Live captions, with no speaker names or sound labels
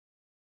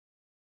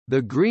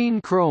The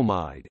green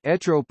chromide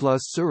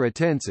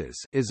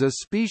is a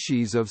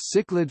species of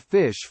cichlid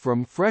fish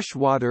from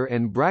freshwater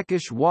and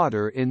brackish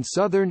water in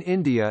southern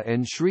India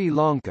and Sri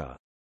Lanka.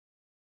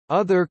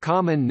 Other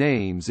common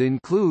names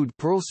include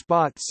pearl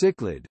spot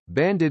cichlid,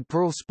 banded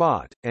pearl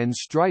spot, and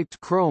striped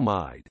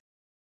chromide.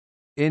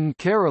 In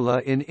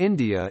Kerala in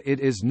India it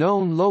is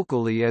known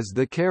locally as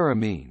the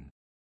caramine.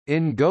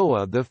 In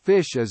Goa the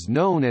fish is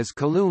known as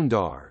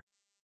kalundar.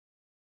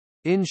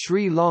 In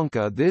Sri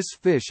Lanka this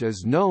fish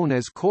is known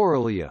as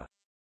coralia.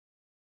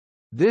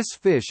 This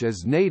fish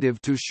is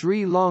native to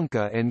Sri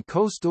Lanka and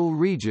coastal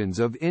regions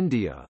of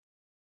India.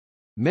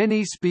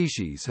 Many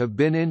species have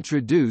been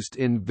introduced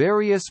in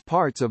various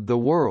parts of the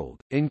world,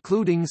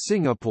 including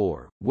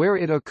Singapore, where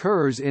it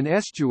occurs in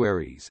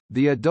estuaries.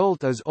 The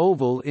adult is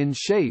oval in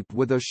shape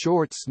with a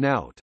short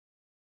snout.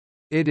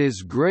 It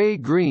is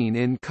gray-green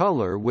in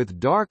color with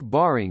dark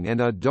barring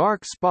and a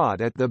dark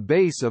spot at the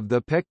base of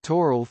the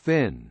pectoral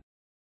fin.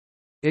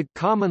 It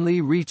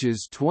commonly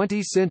reaches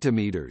 20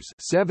 cm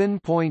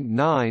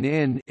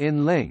 (7.9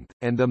 in length,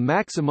 and the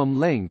maximum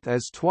length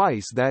is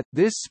twice that.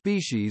 This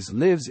species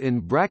lives in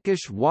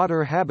brackish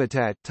water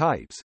habitat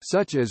types,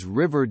 such as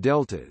river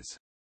deltas.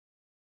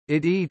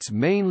 It eats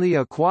mainly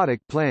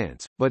aquatic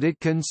plants, but it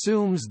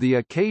consumes the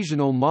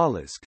occasional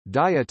mollusk,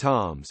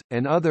 diatoms,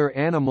 and other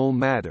animal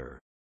matter.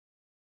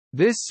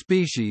 This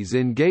species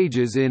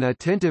engages in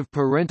attentive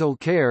parental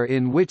care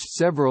in which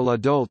several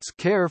adults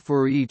care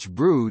for each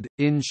brood.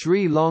 In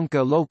Sri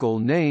Lanka, local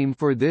name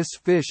for this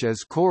fish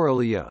is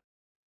coralia.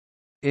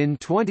 In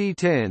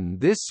 2010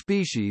 this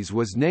species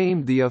was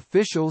named the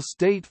official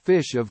state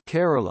fish of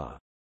Kerala.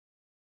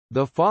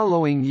 The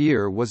following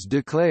year was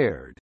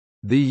declared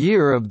the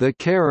Year of the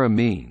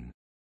Caramine.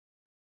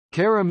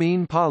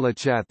 Caramine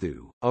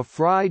palachathu, a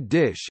fried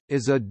dish,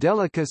 is a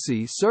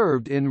delicacy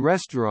served in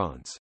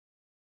restaurants.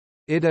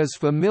 It is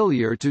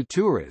familiar to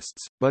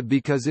tourists, but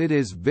because it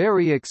is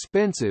very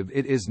expensive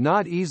it is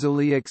not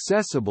easily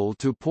accessible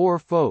to poor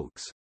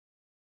folks.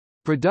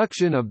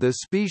 Production of the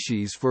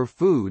species for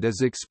food is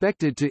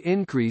expected to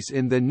increase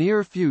in the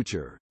near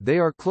future. They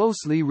are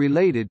closely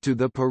related to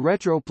the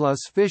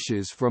Paretroplus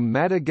fishes from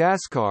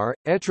Madagascar.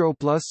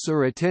 Etroplus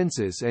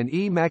suritensis and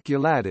E.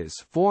 maculatus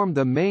form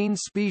the main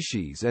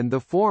species, and the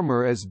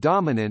former is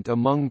dominant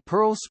among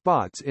pearl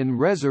spots in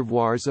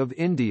reservoirs of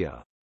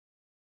India.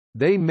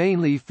 They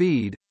mainly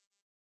feed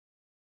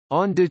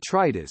on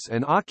detritus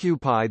and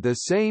occupy the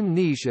same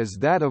niche as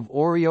that of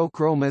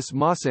Oreochromis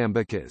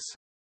mosambicus.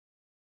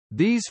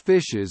 These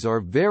fishes are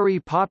very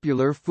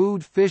popular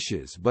food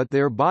fishes, but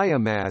their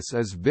biomass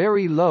is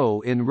very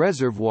low in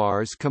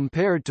reservoirs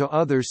compared to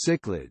other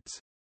cichlids.